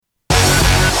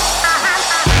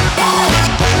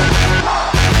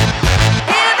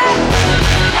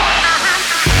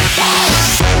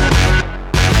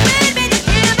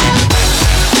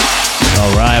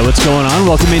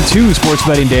Welcome into Sports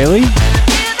Betting Daily.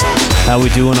 How we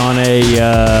doing on a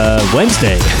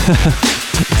Wednesday?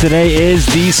 Today is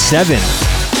the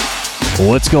 7th.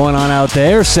 What's going on out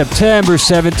there? September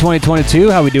 7th,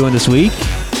 2022. How we doing this week?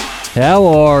 How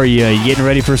are you? You getting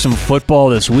ready for some football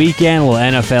this weekend? Well,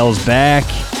 NFL's back.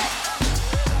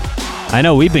 I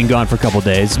know we've been gone for a couple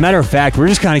days. As a matter of fact, we're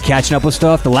just kind of catching up with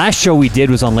stuff. The last show we did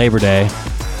was on Labor Day.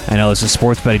 I know this is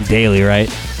Sports Betting Daily, right?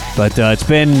 But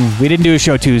we didn't do a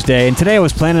show Tuesday, and today I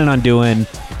was planning on doing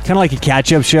kind of like a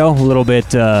catch-up show, a little bit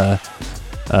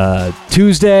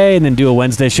Tuesday, and then do a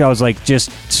Wednesday show. I was like,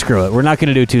 just screw it. We're not going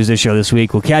to do a Tuesday show this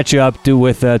week. We'll catch up,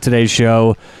 with today's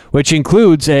show, which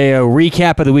includes a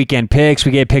recap of the weekend picks.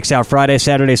 We get picks out Friday,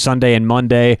 Saturday, Sunday, and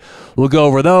Monday. We'll go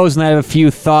over those, and I have a few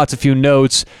thoughts, a few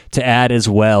notes to add as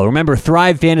well. Remember,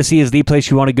 Thrive Fantasy is the place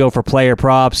you want to go for player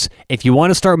props. If you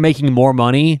want to start making more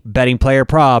money betting player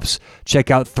props,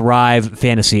 check out Thrive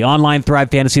Fantasy. Online,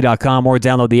 thrivefantasy.com, or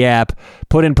download the app.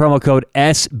 Put in promo code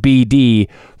SBD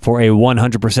for a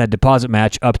 100% deposit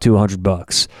match up to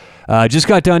 $100. Just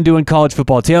got done doing college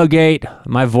football tailgate.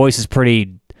 My voice is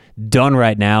pretty done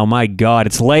right now. My God,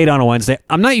 it's late on a Wednesday.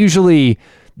 I'm not usually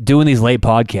doing these late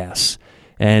podcasts,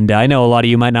 and I know a lot of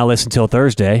you might not listen till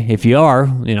Thursday. If you are,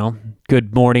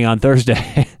 good morning on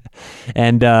Thursday.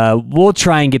 And we'll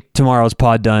try and get tomorrow's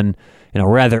pod done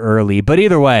rather early. But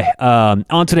either way,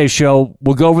 on today's show,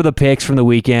 we'll go over the picks from the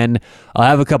weekend. I'll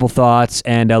have a couple thoughts,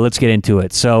 and let's get into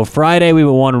it. So Friday, we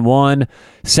went 1-1.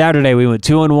 Saturday, we went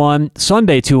 2-1.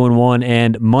 Sunday, 2-1.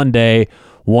 And Monday,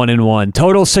 1-1.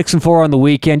 Total 6-4 on the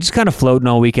weekend, just kind of floating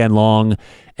all weekend long.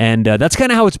 And that's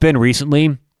kind of how it's been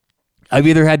recently. I've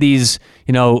either had these,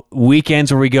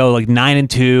 weekends where we go like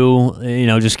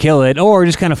 9-2, just kill it, or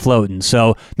just kind of floating.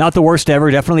 So not the worst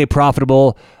ever. Definitely a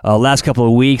profitable last couple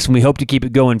of weeks, and we hope to keep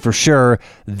it going for sure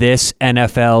this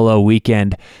NFL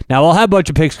weekend. Now, I'll have a bunch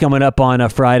of picks coming up on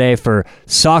Friday for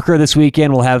soccer this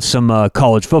weekend. We'll have some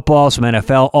college football, some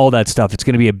NFL, all that stuff. It's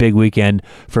going to be a big weekend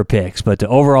for picks. But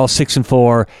overall,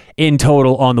 6-4 in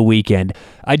total on the weekend.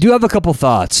 I do have a couple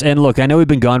thoughts. And look, I know we've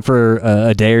been gone for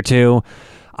a day or two.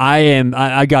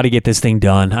 I got to get this thing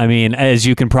done. I mean, as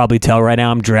you can probably tell right now,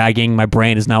 I'm dragging. My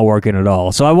brain is not working at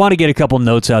all. So I want to get a couple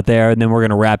notes out there, and then we're going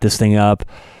to wrap this thing up.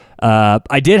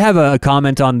 I did have a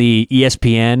comment on the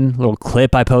ESPN little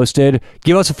clip I posted.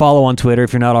 Give us a follow on Twitter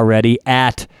if you're not already,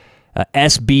 at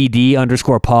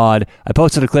SBD_pod. I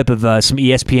posted a clip of some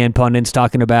ESPN pundits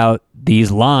talking about these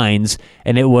lines,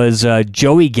 and it was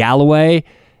Joey Galloway,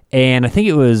 and I think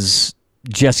it was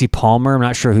Jesse Palmer. I'm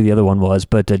not sure who the other one was,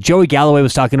 but Joey Galloway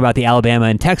was talking about the Alabama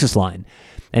and Texas line.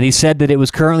 And he said that it was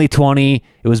currently 20.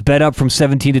 It was bet up from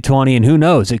 17 to 20, and who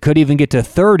knows? It could even get to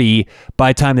 30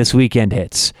 by the time this weekend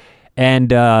hits.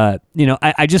 And, I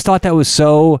just thought that was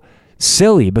so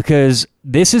silly, because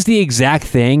this is the exact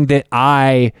thing that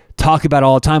I talk about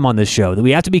all the time on this show, that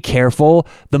we have to be careful.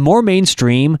 The more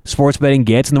mainstream sports betting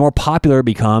gets and the more popular it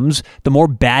becomes, the more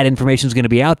bad information is going to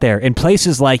be out there. And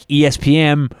places like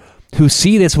ESPN, who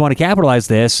see this, want to capitalize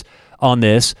on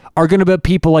this, are going to put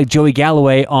people like Joey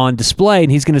Galloway on display, and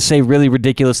he's going to say really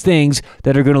ridiculous things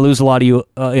that are going to lose a lot of you,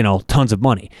 tons of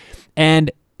money.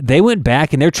 And they went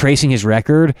back and they're tracing his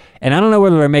record, and I don't know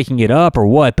whether they're making it up or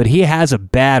what, but he has a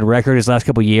bad record his last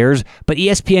couple of years, but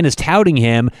ESPN is touting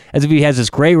him as if he has this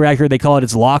great record. They call it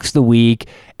his locks of the week,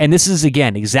 and this is,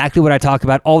 again, exactly what I talk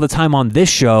about all the time on this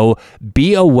show.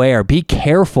 Be aware, be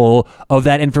careful of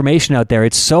that information out there.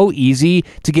 It's so easy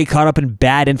to get caught up in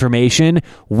bad information.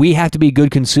 We have to be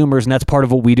good consumers, and that's part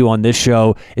of what we do on this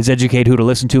show, is educate who to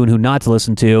listen to and who not to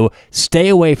listen to. Stay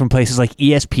away from places like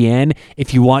ESPN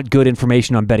if you want good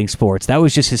information on betting sports. That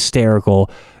was just hysterical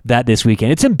that this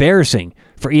weekend. It's embarrassing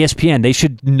for ESPN. They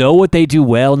should know what they do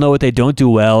well, know what they don't do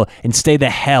well, and stay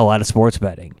the hell out of sports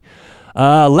betting.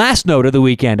 Last note of the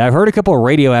weekend, I've heard a couple of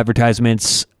radio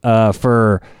advertisements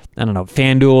for,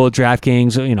 FanDuel,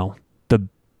 DraftKings,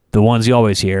 the ones you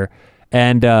always hear.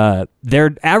 And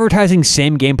they're advertising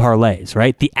same-game parlays,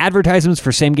 right? The advertisements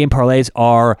for same-game parlays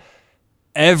are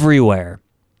everywhere.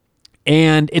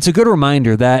 And it's a good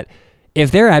reminder that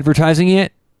if they're advertising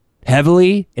it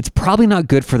heavily, it's probably not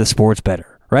good for the sports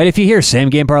bettor, right? If you hear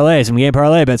same-game parlay, same-game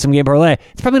parlay, bet same-game parlay,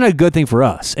 it's probably not a good thing for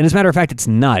us. And as a matter of fact, it's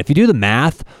not. If you do the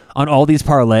math on all these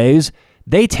parlays,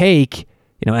 they take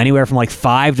anywhere from like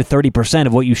 5 to 30%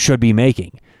 of what you should be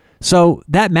making. So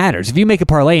that matters. If you make a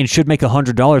parlay and should make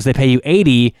 $100, they pay you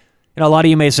 $80. A lot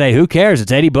of you may say, who cares?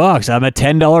 It's $80. I'm a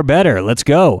 $10 bettor. Let's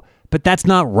go. But that's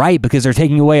not right, because they're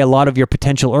taking away a lot of your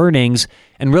potential earnings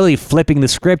and really flipping the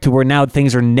script to where now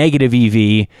things are negative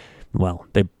EV. Well,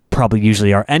 they probably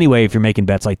usually are anyway if you're making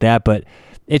bets like that, but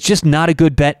it's just not a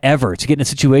good bet ever to get in a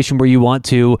situation where you want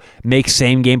to make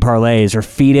same-game parlays or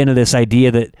feed into this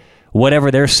idea that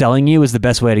whatever they're selling you is the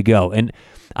best way to go. And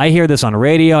I hear this on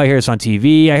radio. I hear this on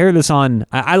TV. I hear this on...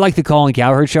 I like the Colin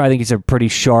Cowherd show. I think he's a pretty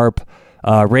sharp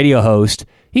radio host.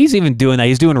 He's even doing that.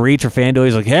 He's doing reads for FanDuel.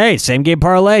 He's like, hey, same-game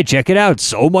parlay. Check it out. It's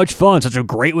so much fun. Such a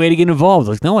great way to get involved.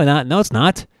 Like, no, it's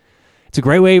not. It's a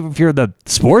great way if you're the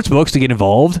sports books to get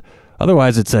involved.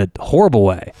 Otherwise, it's a horrible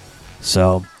way. So,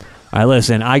 all right,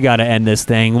 listen, I got to end this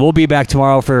thing. We'll be back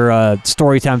tomorrow for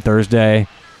Storytime Thursday. And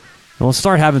we'll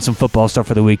start having some football stuff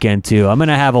for the weekend, too. I'm going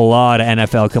to have a lot of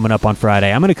NFL coming up on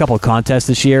Friday. I'm in a couple of contests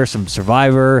this year, some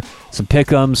Survivor, some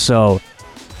Pick'ems, so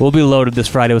we'll be loaded this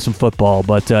Friday with some football.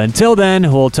 But until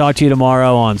then, we'll talk to you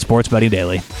tomorrow on Sports Betting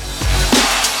Daily.